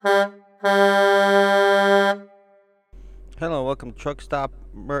welcome to Truck Stop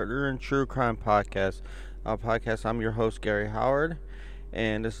Murder and True Crime Podcast. I'm your host, Gary Howard,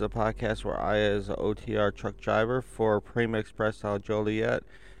 and this is a podcast where I, as an OTR truck driver for Prima Express out Joliet,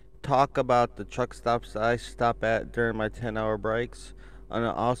 talk about the truck stops I stop at during my 10-hour breaks, and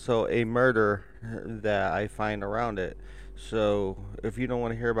also a murder that I find around it. So, if you don't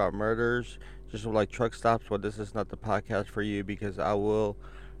want to hear about murders, just like truck stops, well, this is not the podcast for you because I will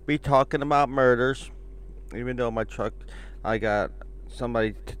be talking about murders. Even though my truck, I got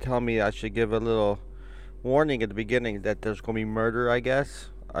somebody to tell me I should give a little warning at the beginning that there's going to be murder, I guess.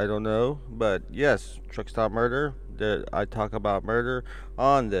 I don't know. But yes, truck stop murder. I talk about murder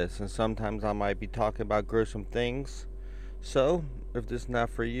on this. And sometimes I might be talking about gruesome things. So, if this is not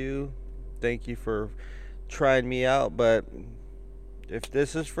for you, thank you for trying me out. But if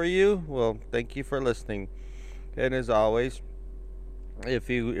this is for you, well, thank you for listening. And as always,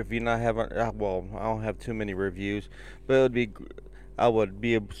 if you not having well, I don't have too many reviews, but I would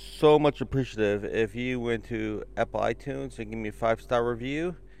be so much appreciative if you went to Apple iTunes and give me a 5-star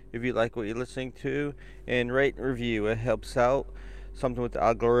review if you like what you're listening to, and rate and review. It helps out. Something with the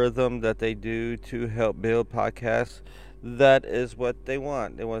algorithm that they do to help build podcasts. That is what they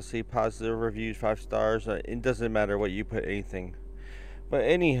want. They want to see positive reviews, 5 stars. It doesn't matter what you put, anything. But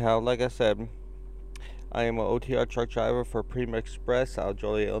anyhow, like I said, I am an OTR truck driver for Prima Express out of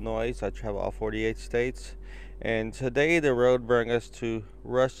Joliet, Illinois. I travel all 48 states. And today the road brings us to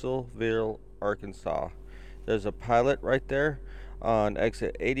Russellville, Arkansas. There's a pilot right there on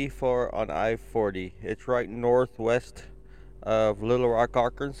exit 84 on I-40. It's right northwest of Little Rock,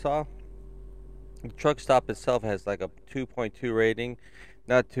 Arkansas. The truck stop itself has like a 2.2 rating.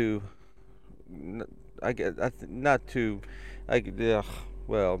 Not too, I guess, not too,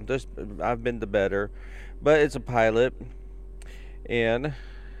 well, I've been to better, but it's a pilot, and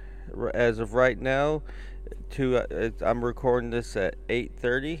as of right now, I'm recording this at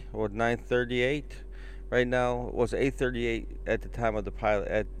 8:30 or 9:38. Right now, it was 8:38 at the time of the pilot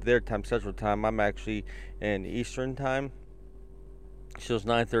at their time, Central Time. I'm actually in Eastern Time. So it's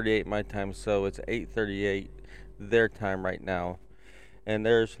 9:38 my time, so it's 8:38 their time right now. And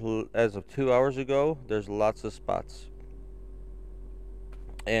there's, as of 2 hours ago, there's lots of spots.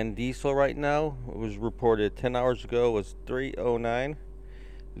 And diesel right now was reported 10 hours ago was $3.09,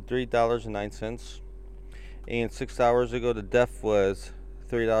 $3.09. And 6 hours ago, the DEF was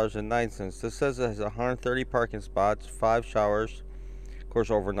 $3.09. This says it has 130 parking spots, 5 showers, of course,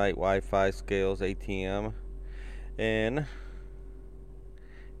 overnight Wi-Fi, scales, ATM, and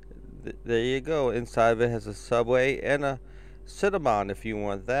there you go. Inside of it has a Subway and a Cinnabon if you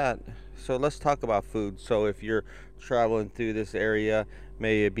want that. So let's talk about food. So if you're traveling through this area,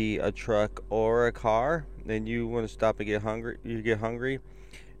 may it be a truck or a car, and you want to stop and get hungry,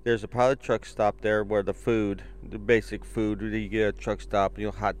 there's a pilot truck stop there where the basic food, you get a truck stop,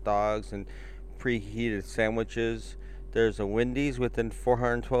 hot dogs and preheated sandwiches. There's a Wendy's within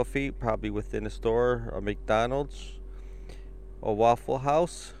 412 feet, probably within a store, a McDonald's, a Waffle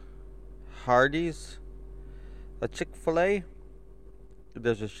House, Hardee's, a Chick-fil-A.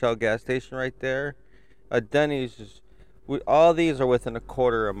 There's a Shell gas station right there. A Denny's. All these are within a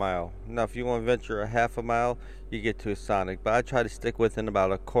quarter of a mile. Now, if you want to venture a half a mile, you get to a Sonic. But I try to stick within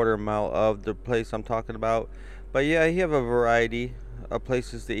about a quarter mile of the place I'm talking about. But yeah, you have a variety of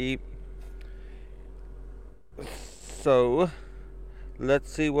places to eat. So,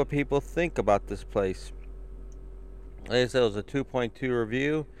 let's see what people think about this place. Like I said, it was a 2.2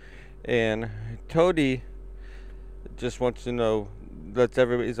 review. And Toady just wants to know, it's a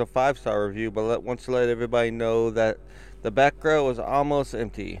 5-star review, but wants to let everybody know that the back row is almost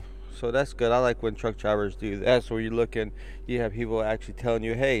empty. So that's good. I like when truck drivers do that. So you're looking, you have people actually telling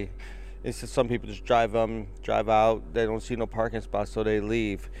you, hey, it's just some people just drive out, they don't see no parking spots, so they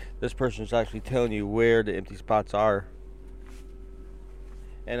leave. This person's actually telling you where the empty spots are.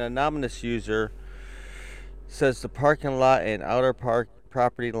 An anonymous user says the parking lot and outer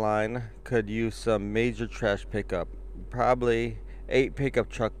property line could use some major trash pickup. Probably 8 pickup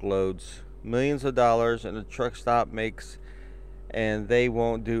truck loads, millions of dollars, and the truck stop makes, and they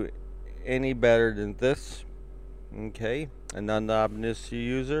won't do any better than this. Okay, anonymous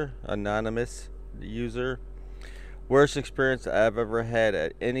user. Worst experience I've ever had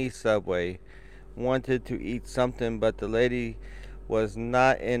at any Subway. Wanted to eat something, but the lady was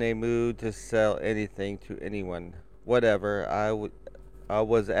not in a mood to sell anything to anyone. Whatever. I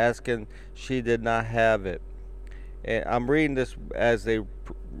was asking, she did not have it. And I'm reading this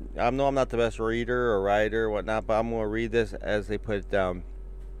I know I'm not the best reader or writer or whatnot, but I'm going to read this as they put it down.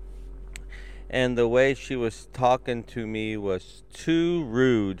 And the way she was talking to me was too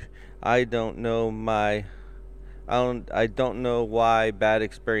rude. I don't know I don't know why. Bad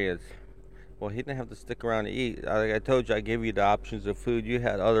experience. Well, he didn't have to stick around to eat. Like I told you, I gave you the options of food. You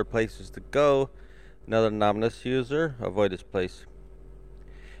had other places to go. Another anonymous user. Avoid this place.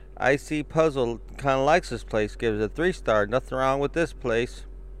 I see Puzzle kind of likes this place. Gives it a 3-star. Nothing wrong with this place.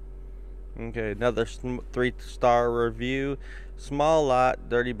 Okay, another 3-star review. Small lot,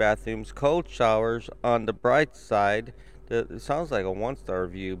 dirty bathrooms, cold showers. On the bright side, it sounds like a 1-star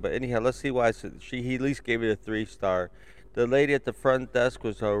review. But anyhow, let's see why he at least gave it a 3-star. The lady at the front desk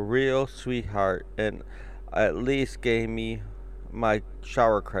was a real sweetheart and at least gave me my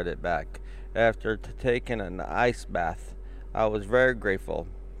shower credit back after taking an ice bath. I was very grateful.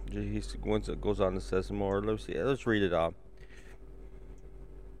 He goes on to say some more. Let's read it all.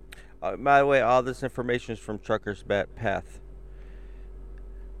 By the way, all this information is from Trucker's Path.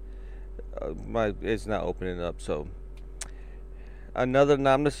 It's not opening up, so. Another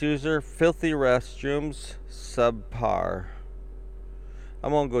anonymous user, filthy restrooms, subpar.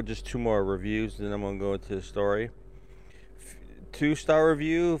 I'm going to go just 2 more reviews, then I'm going to go into the story. 2-star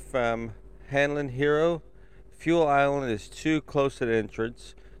review from Hanlon Hero. Fuel Island is too close to the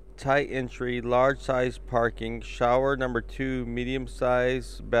entrance. Tight entry, large size parking, shower number 2, medium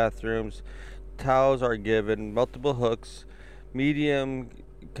size bathrooms, towels are given, multiple hooks, medium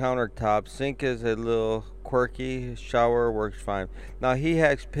countertop, sink is a little quirky, shower works fine. Now he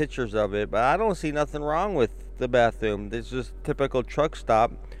has pictures of it, but I don't see nothing wrong with the bathroom. It's just typical truck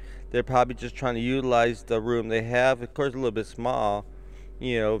stop. They're probably just trying to utilize the room they have. Of course, a little bit small.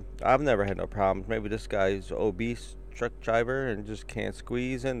 I've never had no problems. Maybe this guy's obese truck driver and just can't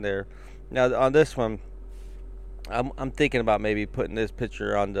squeeze in there. Now on this one, I'm thinking about maybe putting this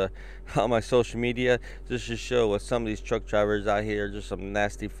picture on my social media just to show what some of these truck drivers out here are just some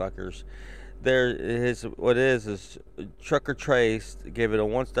nasty fuckers. What it is Trucker Trace gave it a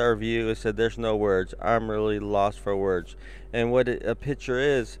 1-star review. It said there's no words. I'm really lost for words. And what a picture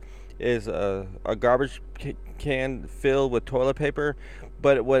is a garbage can filled with toilet paper,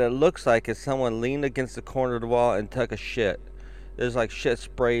 but what it looks like is someone leaned against the corner of the wall and took a shit. There's like shit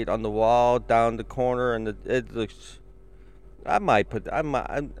sprayed on the wall down the corner, and it looks. I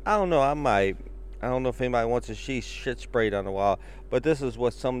don't know. I don't know if anybody wants to see shit sprayed on the wall, but this is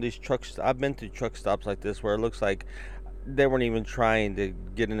what some of these trucks. I've been to truck stops like this where it looks like they weren't even trying to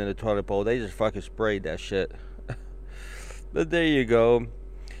get into the toilet bowl. They just fucking sprayed that shit. But there you go.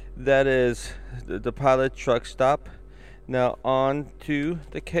 That is the pilot truck stop. Now on to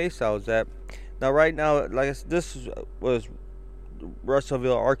the case I was at. Now right now, like I said, this was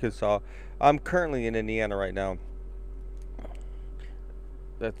Russellville, Arkansas. I'm currently in Indiana right now.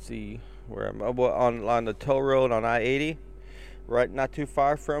 Let's see where I'm on the toll road on I-80, right, not too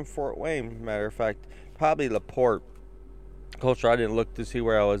far from Fort Wayne. Matter of fact, probably LaPorte. Closer. I didn't look to see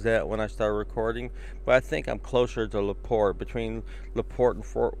where I was at when I started recording, but I think I'm closer to LaPorte, between LaPorte and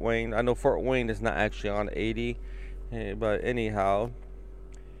Fort Wayne. I know Fort Wayne is not actually on 80, but anyhow,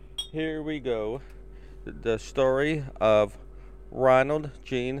 here we go. The story of Ronald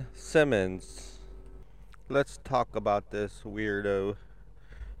Gene Simmons. Let's talk about this weirdo,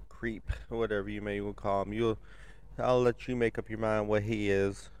 creep, whatever you may call him. I'll let you make up your mind what he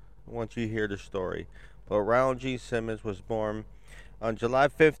is once you hear the story. But Ronald Gene Simmons was born on July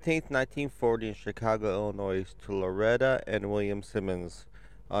 15th, 1940 in Chicago, Illinois, to Loretta and William Simmons.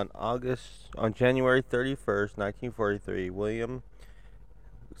 On January 31st, 1943, William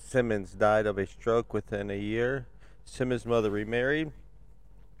Simmons died of a stroke within a year. Simmons' mother remarried,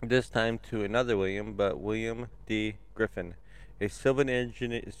 this time to another William, but William D. Griffin, a civil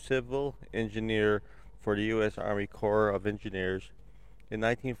engineer for the U.S. Army Corps of Engineers. In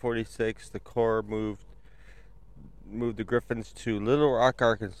 1946, the Corps moved the Griffins to Little Rock,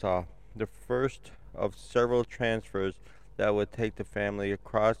 Arkansas, the first of several transfers that would take the family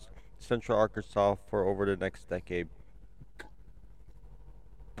across central Arkansas for over the next decade.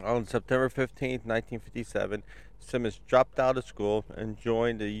 On September 15, 1957, Simmons dropped out of school and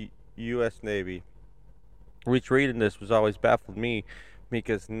joined the U.S. Navy, which reading this was always baffled me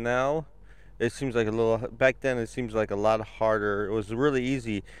because now it seems like back then it seems like a lot harder. It was really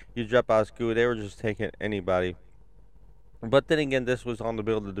easy. You drop out of school, they were just taking anybody. But then again, this was on the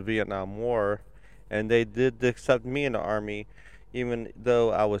build of the Vietnam War, and they did accept me in the Army, even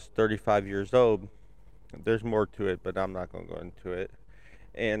though I was 35 years old. There's more to it, but I'm not going to go into it.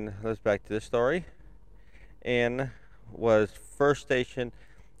 And let's back to this story. Anne was first stationed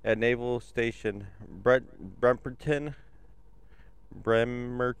at Naval Station Bremerton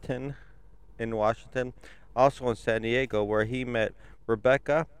in Washington, also in San Diego, where he met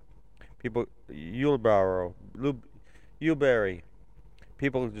Rebecca Uleberry.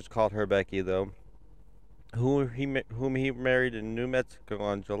 People just called her Becky, though. whom he married in New Mexico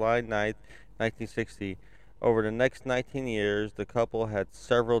on July 9th, 1960. Over the next 19 years, the couple had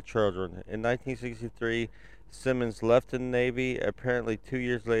several children. In 1963, Simmons left the Navy. Apparently, 2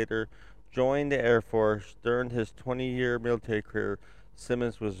 years later, joined the Air Force. During his 20-year military career,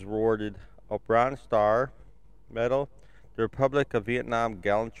 Simmons was awarded a Bronze Star Medal, the Republic of Vietnam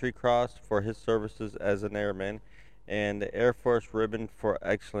Gallantry Cross for his services as an airman, and the Air Force Ribbon for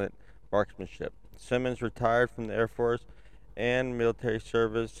excellent marksmanship. Simmons retired from the Air Force and military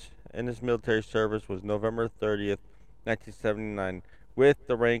service, and his military service was November 30th, 1979, with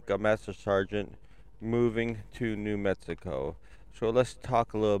the rank of Master Sergeant, moving to New Mexico. So let's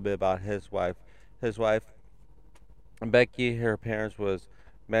talk a little bit about his wife. His wife, Becky, her parents was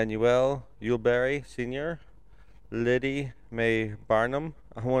Manuel Uleberry Sr., Liddy Mae Barnum.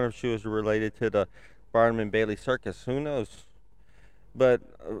 I wonder if she was related to the Barnum and Bailey Circus. Who knows? But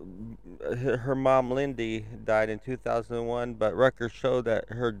her mom Lindy died in 2001. But records show that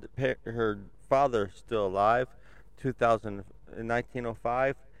her father is still alive. 2000 in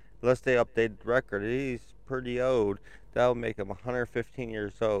 1905. Unless they updated the record, he's pretty old. That would make him 115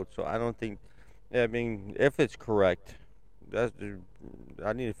 years old. So I don't think. I mean, if it's correct, that's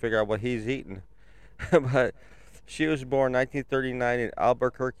I need to figure out what he's eating. But she was born 1939 in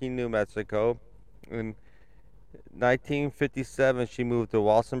Albuquerque, New Mexico. In 1957, she moved to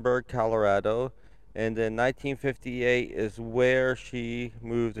Walsenburg, Colorado. And then 1958 is where she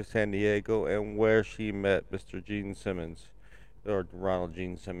moved to San Diego and where she met Mr. Gene Simmons, or Ronald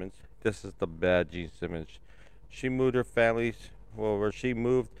Gene Simmons. This is the bad Gene Simmons. She moved her family's, well, where she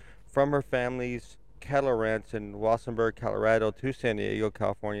moved from her family's cattle ranch in Walsenburg, Colorado to San Diego,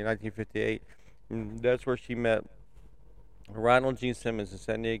 California in 1958. And that's where she met Ronald Gene Simmons in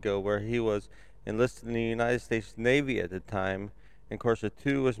San Diego, where he was enlisted in the United States Navy at the time. And of course, the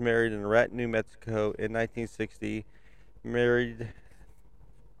two was married in Rat, New Mexico in 1960. Married,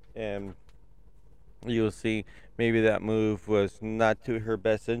 and you'll see maybe that move was not to her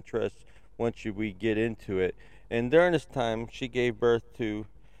best interest once we get into it. And during this time, she gave birth to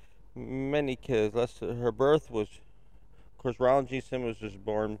many kids. Her birth was, of course, Ronald G. Simmons was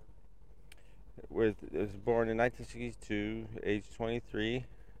born in 1962, age 23.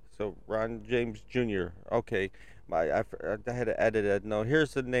 So Ron James Jr. Okay, I had to edit it. No,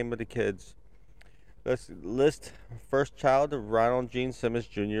 here's the name of the kids. Let's list first child of Ronald Gene Simmons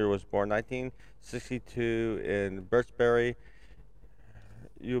Jr. was born 1962 in Birchbury,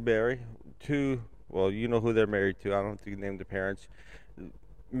 Uberry. Two, well, you know who they're married to. I don't think you named the parents.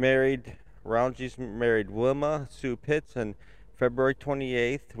 Married, Ronald G. married Wilma Sue Pitts on February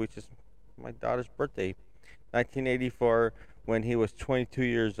 28th, which is my daughter's birthday, 1984, when he was 22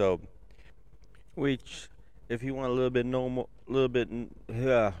 years old. Which, if you want a little bit normal, little bit,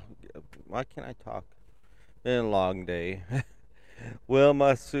 why can't I talk? Been a long day.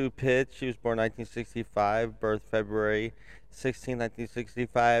 Wilma Sue Pitt, she was born 1965, birth February 16,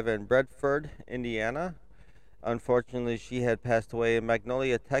 1965, in Bedford, Indiana. Unfortunately, she had passed away in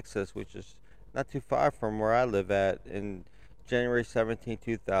Magnolia, Texas, which is not too far from where I live at, in January 17,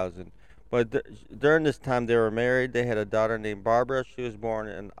 2000. But during this time, they were married. They had a daughter named Barbara. She was born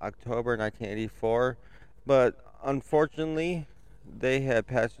in October 1984. But unfortunately, they had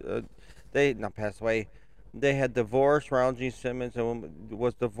they not passed away. They had divorced. Ronald G. Simmons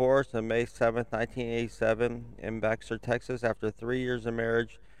was divorced on May 7th, 1987, in Baxter, Texas, after 3 years of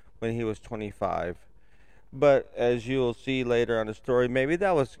marriage when he was 25. But as you'll see later on the story, maybe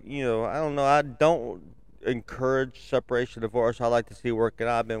that was, I don't know. I don't encourage separation, divorce. I like to see working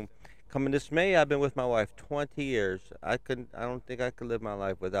out. I've been coming this May. I've been with my wife 20 years. I don't think I could live my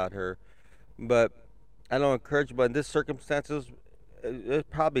life without her. But I don't encourage. But in this circumstances, it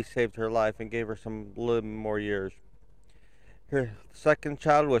probably saved her life and gave her some little more years. Her second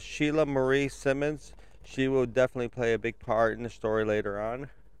child was Sheila Marie Simmons. She will definitely play a big part in the story later on.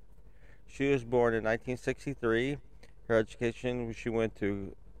 She was born in 1963. Her education, she went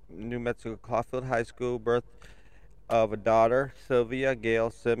to New Mexico Caulfield High School. Birth of a daughter, Sylvia Gail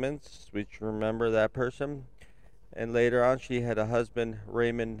Simmons, which remember that person. And later on, she had a husband,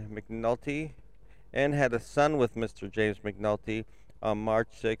 Raymond McNulty, and had a son with Mr. James McNulty on March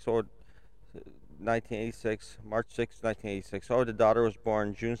 6, 1986. Oh, the daughter was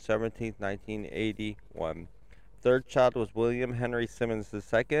born June 17, 1981. Third child was William Henry Simmons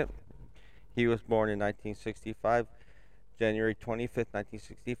II. He was born in 1965, January 25th,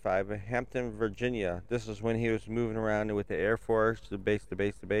 1965, in Hampton, Virginia. This is when he was moving around with the Air Force, to base to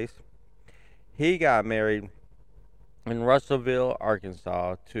base to base. He got married in Russellville,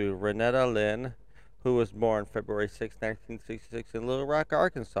 Arkansas, to Renetta Lynn, who was born February 6, 1966, in Little Rock,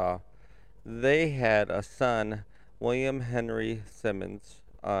 Arkansas. They had a son, William Henry Simmons,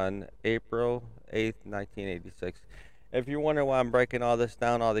 on April 8th, 1986. If you're wondering why I'm breaking all this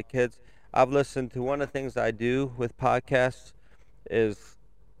down, all the kids, I've listened to one of the things I do with podcasts is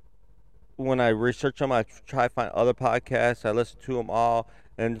when I research them, I try to find other podcasts. I listen to them all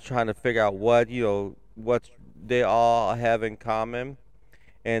and trying to figure out what they all have in common,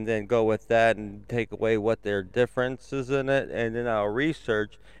 and then go with that and take away what their differences in it, and then I'll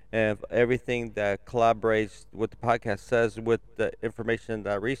research and if everything that collaborates what the podcast says with the information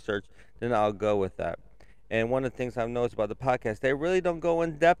that I research, then I'll go with that. And one of the things I've noticed about the podcast, they really don't go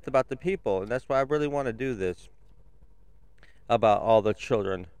in depth about the people, and that's why I really want to do this about all the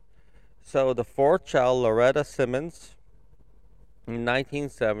children. So the fourth child, Loretta Simmons, in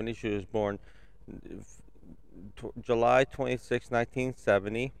 1970, she was born July 26,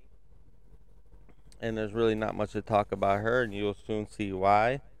 1970, and there's really not much to talk about her, and you'll soon see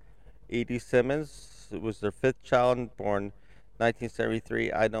why. Edie Simmons was their fifth child, born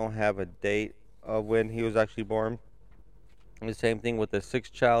 1973. I don't have a date of when he was actually born. And the same thing with the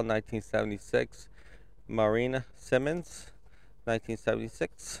sixth child, 1976, Marina Simmons,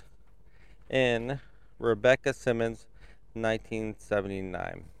 1976, and Rebecca Simmons,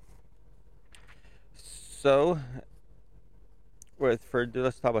 1979. So, let's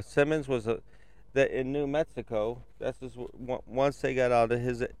talk about Simmons was that in New Mexico. That's just once they got out of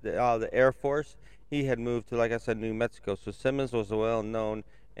the Air Force, he had moved to, like I said, New Mexico. So Simmons was well known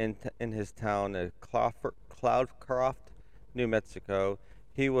in his town at Cloudcroft, New Mexico.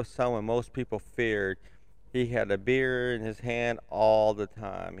 He was someone most people feared. He had a beer in his hand all the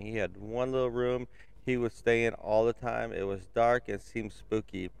time. He had one little room he would stay in all the time. It was dark and seemed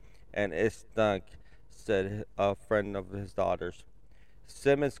spooky, and it stunk, said a friend of his daughter's.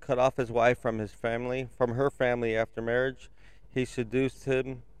 Simmons cut off his wife from her family after marriage. He seduced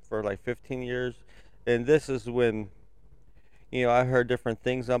him for like 15 years. And this is when, I heard different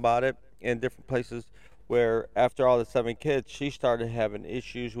things about it in different places where after all the seven kids, she started having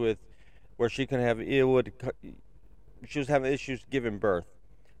issues with where she couldn't have, she was having issues giving birth.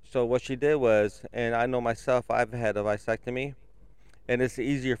 So what she did was, and I know myself, I've had a vasectomy, and it's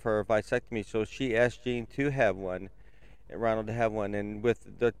easier for a vasectomy. So she asked Gene to have one, Ronald to have one. And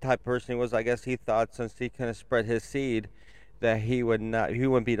with the type of person he was, I guess he thought since he couldn't spread his seed that he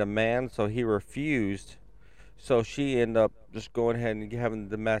wouldn't be the man, so he refused. So she ended up just going ahead and having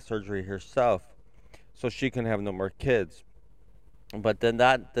the mass surgery herself, so she couldn't have no more kids. But then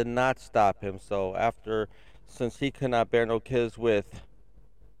that did not stop him. So since he could not bear no kids with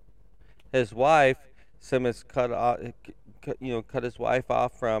his wife, Simmons cut his wife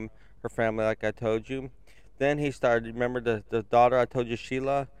off from her family, like I told you. Then he started. Remember the daughter I told you,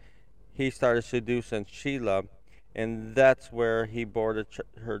 Sheila. He started seducing Sheila, and that's where he bore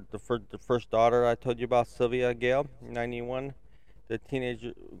the first daughter I told you about, Sylvia Gale, 91. The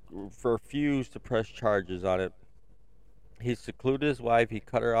teenager refused to press charges on it. He secluded his wife. He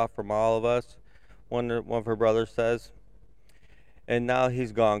cut her off from all of us. One of her brothers says. And now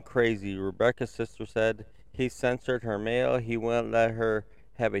he's gone crazy. Rebecca's sister said he censored her mail. He wouldn't let her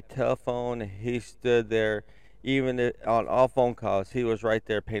have a telephone. He stood there, even on all phone calls. He was right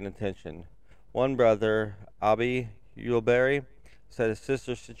there paying attention. One brother, Abby Yuleberry, said his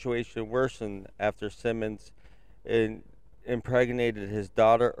sister's situation worsened after Simmons impregnated his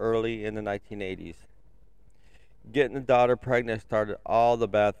daughter early in the 1980s. Getting the daughter pregnant started all the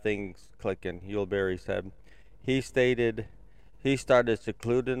bad things clicking, Yuleberry said. He started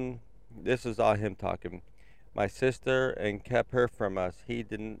secluding, this is all him talking, my sister, and kept her from us. He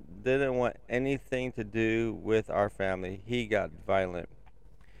didn't want anything to do with our family. He got violent.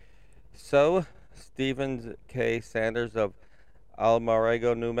 So, Stephen K. Sanders of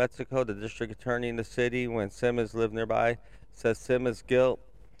Almarego, New Mexico, the district attorney in the city when Simmons lived nearby, says Simmons' guilt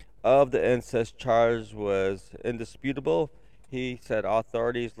of the incest charge was indisputable. He said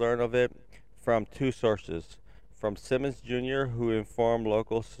authorities learned of it from two sources. From Simmons Jr., who informed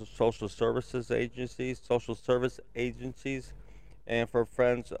local social service agencies, and from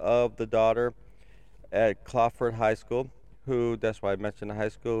friends of the daughter at Crawford High School, that's why I mentioned the high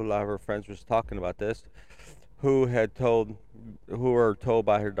school, a lot of her friends was talking about this, who were told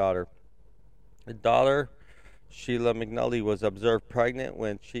by her daughter. The daughter, Sheila McNulty, was observed pregnant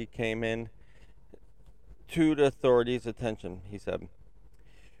when she came in to the authorities' attention, he said.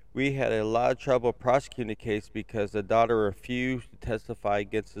 We had a lot of trouble prosecuting the case because the daughter refused to testify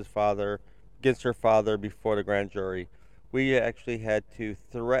against her father before the grand jury. We actually had to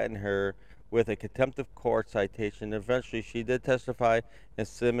threaten her with a contempt of court citation. Eventually, she did testify, and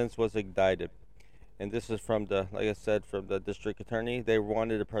Simmons was indicted. and this is from the, like I said, from the district attorney. They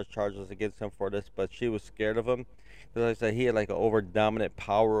wanted to press charges against him for this, but she was scared of him. Because like I said, he had like an over dominant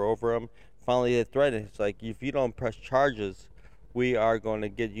power over him. Finally, they threatened. It's like, if you don't press charges, we are going to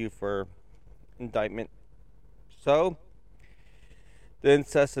get you for indictment. So the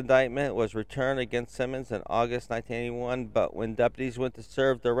incest indictment was returned against Simmons in August 1981, but when deputies went to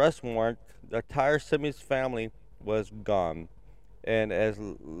serve the arrest warrant, the entire Simmons family was gone, and as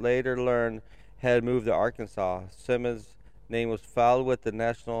later learned, had moved to Arkansas. Simmons' name was filed with the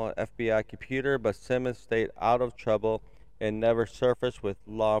National FBI computer, but Simmons stayed out of trouble and never surfaced with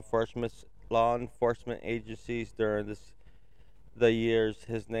law enforcement agencies during the years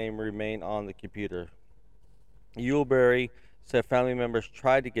his name remained on the computer. Uleberry said family members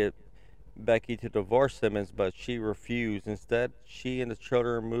tried to get Becky to divorce Simmons, but she refused. Instead, she and the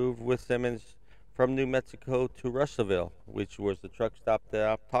children moved with Simmons from New Mexico to Russellville, which was the truck stop that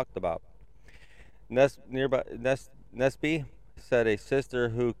I've talked about. Nesby said a sister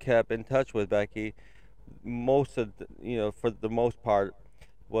who kept in touch with Becky, for the most part,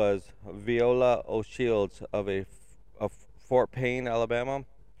 was Viola O'Shields of Fort Payne, Alabama.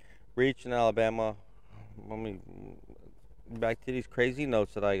 Reached in Alabama. Let me back to these crazy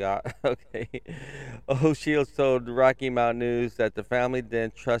notes that I got. Okay. O'Shields told Rocky Mountain News that the family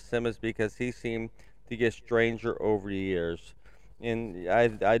didn't trust Simmons because he seemed to get stranger over the years. And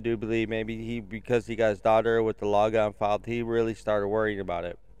I do believe maybe because he got his daughter with the logon filed, he really started worrying about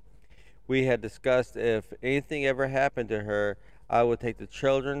it. We had discussed if anything ever happened to her, I would take the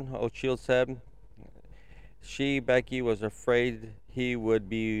children, O'Shields said. Becky, was afraid he would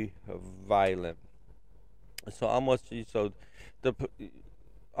be violent. So almost a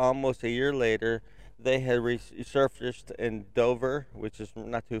year later, they had resurfaced in Dover, which is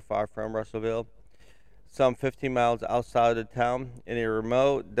not too far from Russellville, some 15 miles outside of the town, in a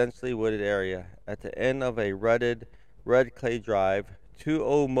remote, densely wooded area. At the end of a rutted red clay drive, two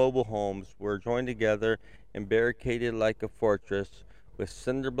old mobile homes were joined together and barricaded like a fortress with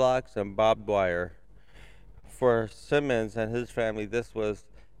cinder blocks and barbed wire. For Simmons and his family, this was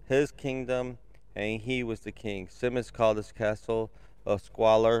his kingdom, and he was the king. Simmons called his castle a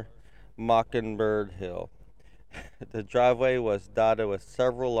squalor, Mockingbird Hill. The driveway was dotted with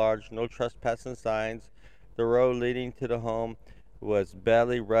several large no trespassing signs. The road leading to the home was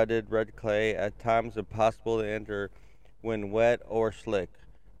badly rutted red clay, at times impossible to enter when wet or slick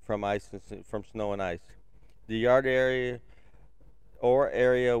from snow and ice. The yard area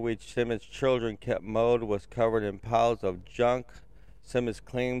which Simmons' children kept mowed was covered in piles of junk Simmons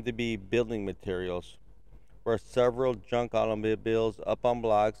claimed to be building materials. Were several junk automobiles up on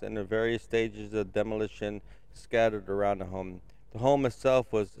blocks and in various stages of demolition scattered around the home. The home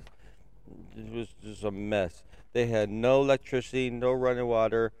itself was just a mess. They had no electricity, no running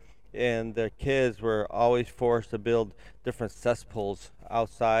water, and their kids were always forced to build different cesspools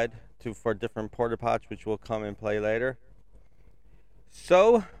outside for different porta pots, which will come and play later.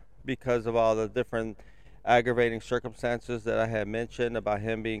 So, because of all the different aggravating circumstances that I had mentioned about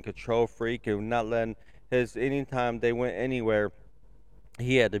him being a control freak and not letting anytime they went anywhere,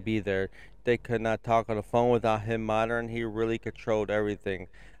 he had to be there. They could not talk on the phone without him monitoring. He really controlled everything.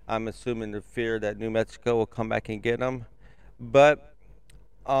 I'm assuming the fear that New Mexico will come back and get him. But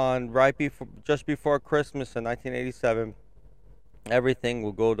just before Christmas in 1987, everything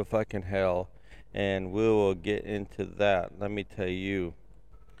will go to fucking hell, and we will get into that. Let me tell you.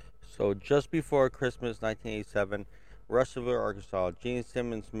 So just before Christmas 1987, Russellville, Arkansas, Gene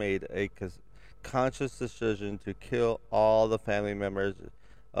Simmons made a conscious decision to kill all the members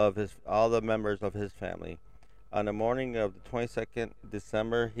of his family. On the morning of the 22nd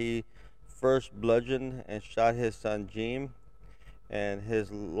December, he first bludgeoned and shot his son Gene and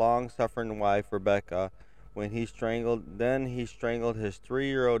his long-suffering wife Rebecca. Then he strangled his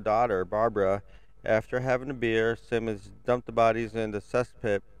 3-year-old daughter Barbara. After having a beer, Simmons dumped the bodies in the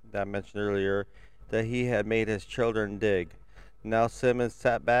cesspit that I mentioned earlier that he had made his children dig. Now Simmons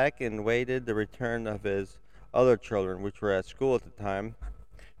sat back and waited the return of his other children, which were at school at the time.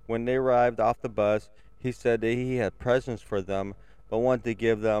 When they arrived off the bus, he said that he had presents for them, but wanted to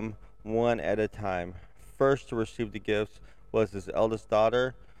give them one at a time. First to receive the gifts was his eldest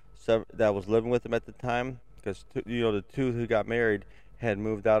daughter that was living with him at the time, because the two who got married had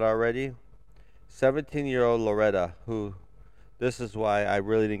moved out already. 17-year-old Loretta, who this is why I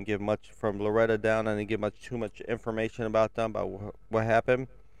really didn't give much from Loretta down. I didn't give too much information about them, about what happened.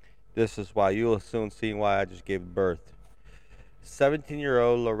 This is why you'll soon see why I just gave birth.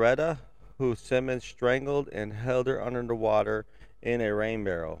 17-year-old Loretta, who Simmons strangled and held her under the water in a rain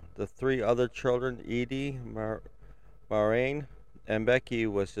barrel. The 3 other children, Edie, Maureen, and Becky,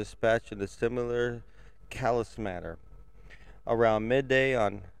 was dispatched in a similar callous manner. Around midday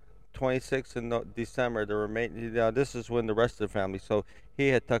on 26th of December, this is when the rest of the family. So he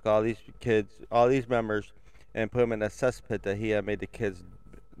had took all these kids, all these members, and put them in a cesspit that he had made the kids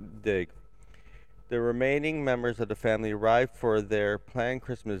dig. The remaining members of the family arrived for their planned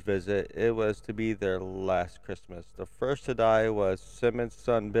Christmas visit. It was to be their last Christmas. The first to die was Simmons'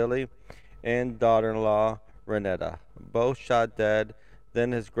 son Billy and daughter-in-law Renetta, both shot dead.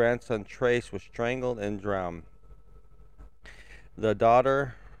 Then his grandson Trace was strangled and drowned. The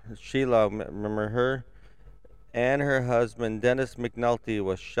daughter, Sheila, remember her, and her husband Dennis McNulty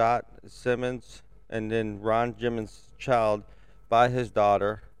was shot. Simmons and then Ron Jimmins' child by his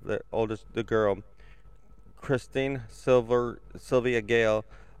daughter, the girl, Christine Sylvia Gale,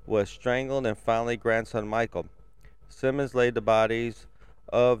 was strangled, and finally grandson Michael. Simmons laid the bodies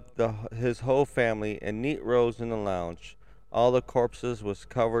of his whole family in neat rows in the lounge. All the corpses was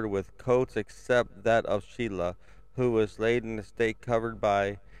covered with coats except that of Sheila, who was laid in a state covered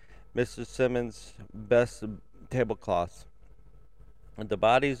by Mr. Simmons' best tablecloths. The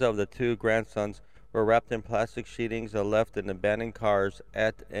bodies of the two grandsons were wrapped in plastic sheetings and left in abandoned cars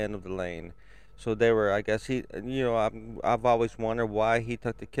at the end of the lane. So they were, I guess I've always wondered why he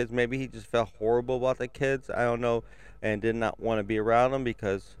took the kids. Maybe he just felt horrible about the kids. I don't know, and did not want to be around them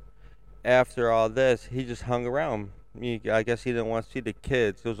because after all this, he just hung around. I guess he didn't want to see the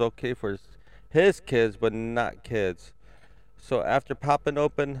kids. It was okay for his kids, but not kids. So after popping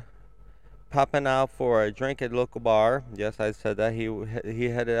out for a drink at a local bar, yes, I said that, he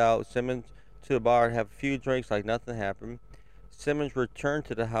headed out, Simmons, to the bar and have a few drinks like nothing happened. Simmons returned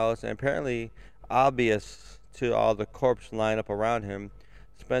to the house and apparently obvious to all the corpse lined up around him,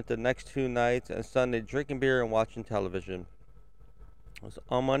 spent the next 2 nights and Sunday drinking beer and watching television.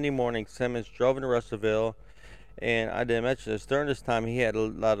 On Monday morning, Simmons drove into Russellville, and I didn't mention this. During this time, he had a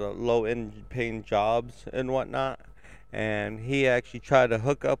lot of low-end paying jobs and whatnot, and he actually tried to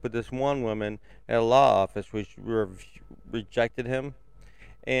hook up with this one woman at a law office, which rejected him,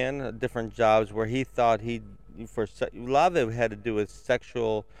 and different jobs where he thought a lot of it had to do with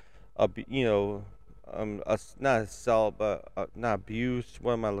sexual, not assault, but not abuse.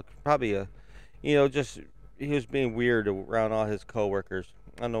 What am I looking? Probably just he was being weird around all his coworkers.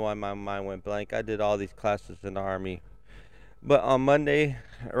 I don't know why my mind went blank. I did all these classes in the Army. But on Monday,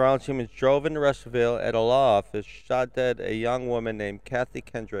 Ronald Simmons drove into Russellville at a law office, shot dead a young woman named Kathy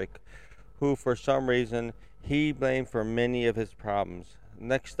Kendrick, who for some reason he blamed for many of his problems.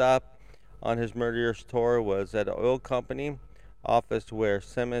 Next stop on his murderous tour was at an oil company office where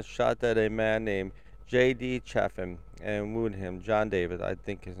Simmons shot dead a man named J.D. Chaffin and wounded him, John David, I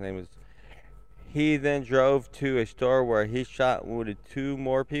think his name is. He then drove to a store where he shot and wounded 2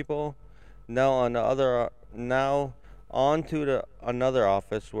 more people. Now on to another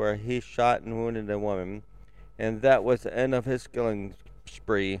office where he shot and wounded a woman, and that was the end of his killing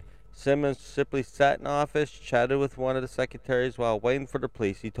spree. Simmons simply sat in the office, chatted with one of the secretaries while waiting for the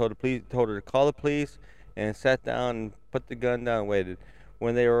police. He told her to call the police, and sat down and put the gun down and waited.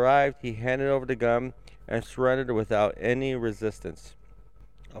 When they arrived, he handed over the gun and surrendered without any resistance.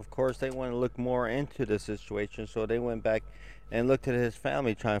 Of course, they wanted to look more into the situation, so they went back and looked at his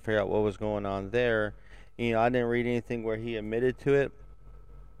family, trying to figure out what was going on there. I didn't read anything where he admitted to it,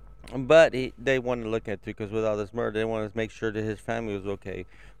 but they wanted to look at it because with all this murder, they wanted to make sure that his family was okay.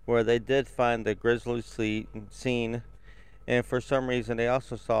 Where they did find the grisly scene, and for some reason, they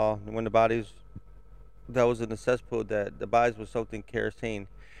also saw when the bodies that was in the cesspool that the bodies were soaked in kerosene.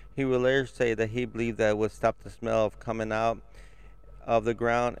 He would later say that he believed that it would stop the smell of coming out of the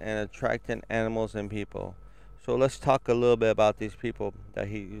ground and attracting animals and people. So let's talk a little bit about these people that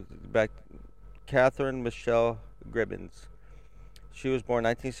he back. Catherine Michelle Gribbins. She was born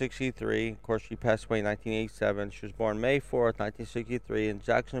 1963. Of course, she passed away in 1987. She was born May 4th, 1963, in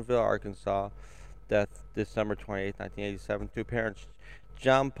Jacksonville, Arkansas. Death December 28th, 1987. 2 parents,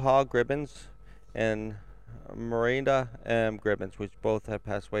 John Paul Gribbins and Miranda M. Gribbins, which both have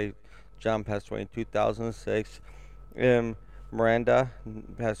passed away. John passed away in 2006. Miranda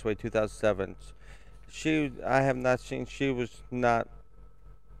passed away in 2007. I have not seen. She was not.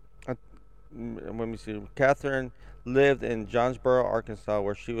 Let me see. Catherine lived in Jonesboro, Arkansas,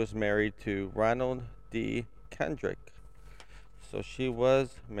 where she was married to Ronald D. Kendrick. So she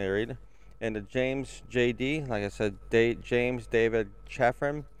was married. And the James J.D., like I said, James David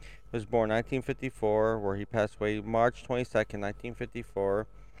Chaffin was born 1954, where he passed away March 22nd, 1954.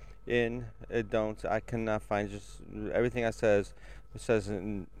 I cannot find just everything it says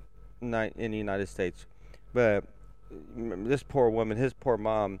in the United States. But this poor woman, his poor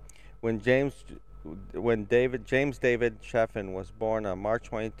mom, when James David Chaffin was born on March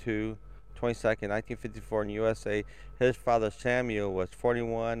 22, 22nd, 1954 in USA. His father Samuel was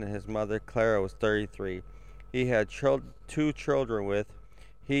 41 and his mother Clara was 33. He had two children with.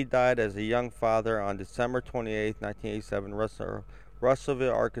 He died as a young father on December 28, 1987,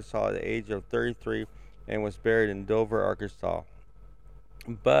 Russellville, Arkansas, at the age of 33, and was buried in Dover, Arkansas.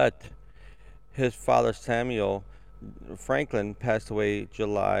 But his father Samuel Franklin passed away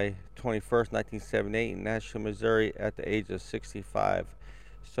July 21st, 1978, in Nashville, Missouri, at the age of 65.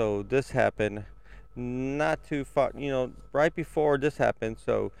 So this happened not too far, right before this happened.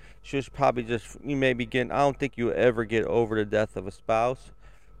 So she was probably just, you may be getting, I don't think you ever get over the death of a spouse.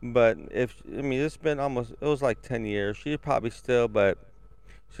 But it's been it was like 10 years. She's probably still, but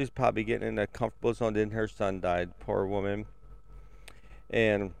she's probably getting in a comfortable zone. Then her son died, poor woman.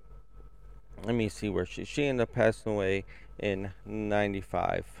 And let me see where she ended up passing away in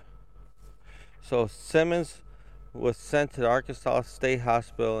 95. So Simmons was sent to the Arkansas State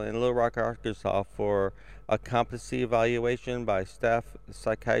Hospital in Little Rock, Arkansas for a competency evaluation by staff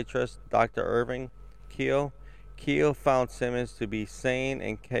psychiatrist Dr. Irving Keogh. Keogh found Simmons to be sane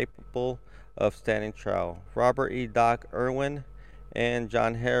and capable of standing trial. Robert E. Doc Irwin and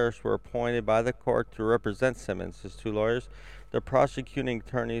John Harris were appointed by the court to represent Simmons. His two lawyers, the prosecuting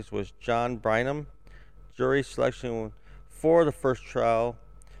attorneys, was John Bynum. Jury selection for the first trial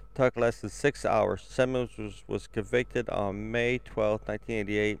took less than 6 hours. Simmons was convicted on May 12,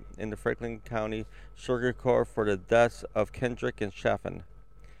 1988 in the Franklin County Circuit Court for the deaths of Kendrick and Chaffin.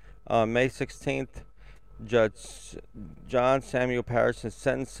 On May 16th, Judge John Samuel Patterson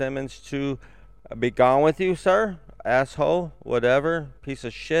sentenced Simmons to be gone with you, sir, asshole, whatever, piece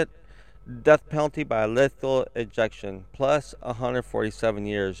of shit, death penalty by lethal injection, plus 147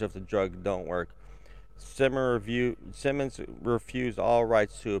 years if the drug don't work. Simmons refused all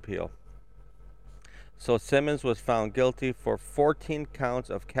rights to appeal. So Simmons was found guilty for 14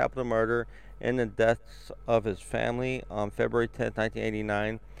 counts of capital murder in the deaths of his family on February 10,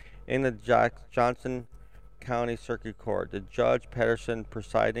 1989, in the Johnson County Circuit Court. The Judge Patterson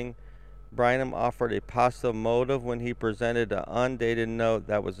presiding. Bynum offered a possible motive when he presented an undated note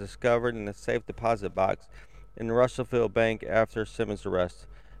that was discovered in a safe deposit box in the Russellville Bank after Simmons' arrest.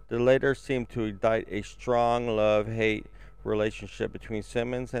 The latter seemed to indict a strong love-hate relationship between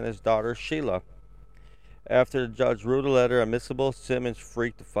Simmons and his daughter Sheila. After the judge ruled the letter admissible, Simmons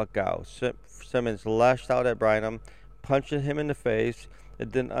freaked the fuck out. Simmons lashed out at Bynum, punching him in the face,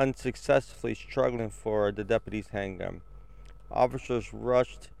 and then unsuccessfully struggling for the deputy's handgun. Officers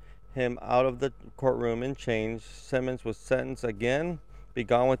rushed him out of the courtroom in chains. Simmons was sentenced again, be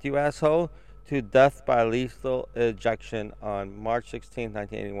gone with you, asshole, to death by lethal injection on March 16,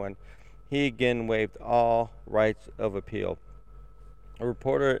 1981. He again waived all rights of appeal.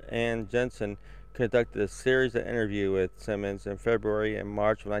 Reporter Ann Jensen conducted a series of interviews with Simmons in February and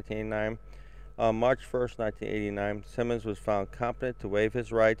March of 1989. On March 1st, 1989, Simmons was found competent to waive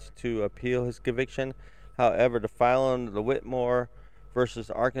his rights to appeal his conviction. However, the filing of the Whitmore versus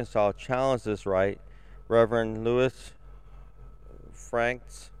Arkansas challenged this right. Reverend Louis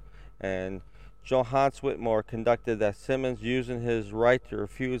Franks and Johannes Whitmore conducted that Simmons using his right to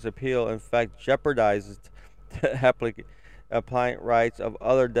refuse appeal in fact jeopardized the applying rights of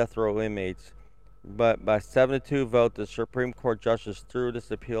other death row inmates. But by 7-2 vote, the Supreme Court justice threw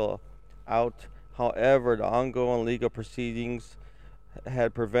this appeal out. However, the ongoing legal proceedings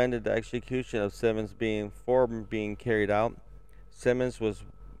had prevented the execution of Simmons from being carried out. Simmons was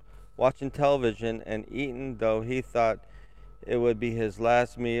watching television and eating, though he thought it would be his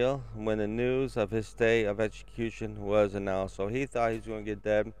last meal, when the news of his stay of execution was announced. So he thought he was going to get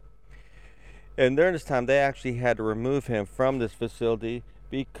dead. And during this time, they actually had to remove him from this facility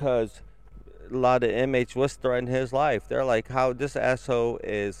because a lot of inmates was threatening his life. They're like, how this asshole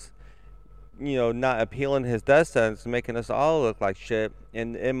is, not appealing his death sentence, making us all look like shit,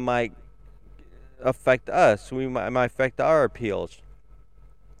 and it might affect us. It might affect our appeals.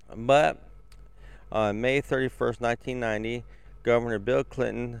 But on May 31st, 1990, Governor Bill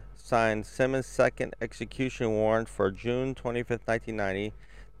Clinton signed Simmons' second execution warrant for June 25th, 1990.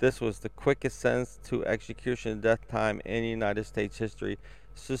 This was the quickest sentence to execution and death time in United States history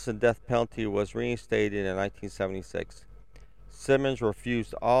since the death penalty was reinstated in 1976. Simmons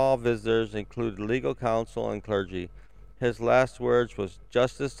refused all visitors, including legal counsel and clergy. His last words was,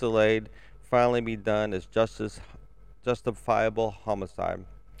 "Justice delayed, finally be done, is justifiable homicide."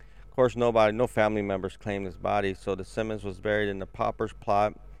 Of course, no family members claimed his body, so the Simmons was buried in the pauper's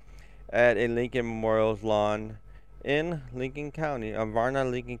plot at a Lincoln Memorial's lawn in Varna,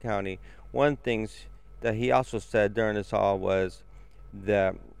 Lincoln County. One thing that he also said during this all was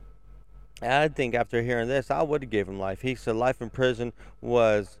that, I think after hearing this, I would have given him life. He said life in prison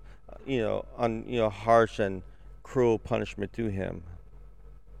was harsh and cruel punishment to him.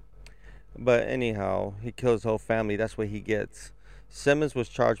 But anyhow, he kills his whole family. That's what he gets. Simmons was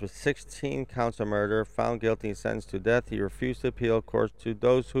charged with 16 counts of murder, found guilty and sentenced to death. He refused to appeal, of course, to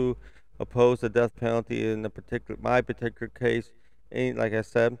those who oppose the death penalty in my particular case. Like I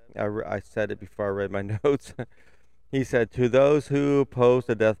said, I said it before I read my notes. He said, to those who oppose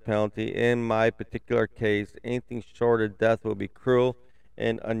the death penalty, in my particular case, anything short of death will be cruel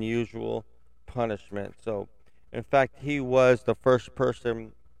and unusual punishment. So, in fact, he was the first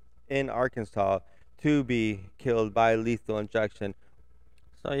person in Arkansas to be killed by lethal injection.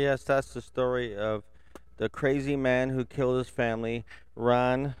 So, yes, that's the story of the crazy man who killed his family,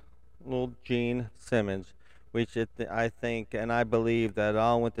 Ronald Gene Simmons, which I think and I believe that it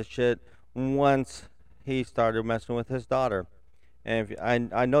all went to shit once he started messing with his daughter. And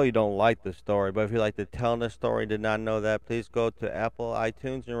I know you don't like the story, but if you like to tell the story, did not know that, please go to Apple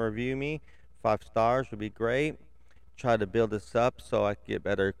iTunes and review me. 5 stars would be great. Try to build this up so I can get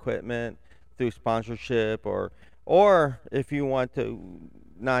better equipment through sponsorship, or if you want to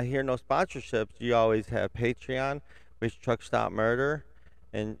not hear no sponsorships, you always have Patreon, which Truck Stop Murder,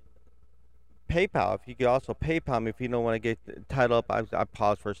 and PayPal. If you could also PayPal me if you don't want to get tied up. I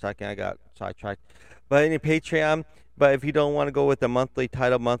paused for a second. I got sidetracked. But any Patreon. But if you don't want to go with the monthly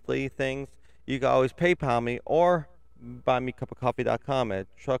title monthly things, you can always PayPal me or buy me cupofcoffee.com at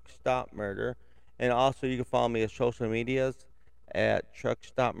Truck Stop Murder. And also you can follow me at social medias at Truck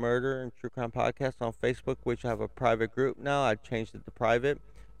Stop Murder and True Crime Podcast on Facebook, which I have a private group now. I changed it to private.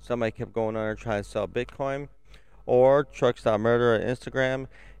 Somebody kept going on there trying to sell Bitcoin. Or Truck Stop Murder on Instagram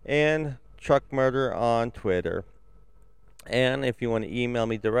and Truck Murder on Twitter. And if you want to email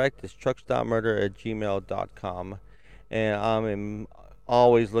me direct, it's truckstopmurder@gmail.com. And I'm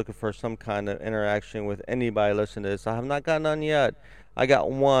always looking for some kind of interaction with anybody listening to this. I have not got none yet. I got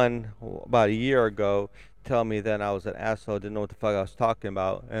one about a year ago tell me that I was an asshole, didn't know what the fuck I was talking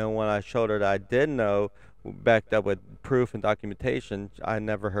about. And when I showed her that I did know, backed up with proof and documentation, I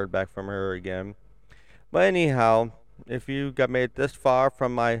never heard back from her again. But anyhow, if you got made this far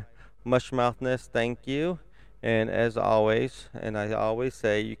from my mushmouthness, thank you. And as always, and I always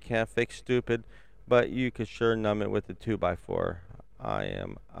say, you can't fix stupid, but you can sure numb it with a 2x4. I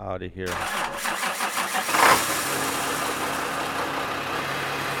am out of here.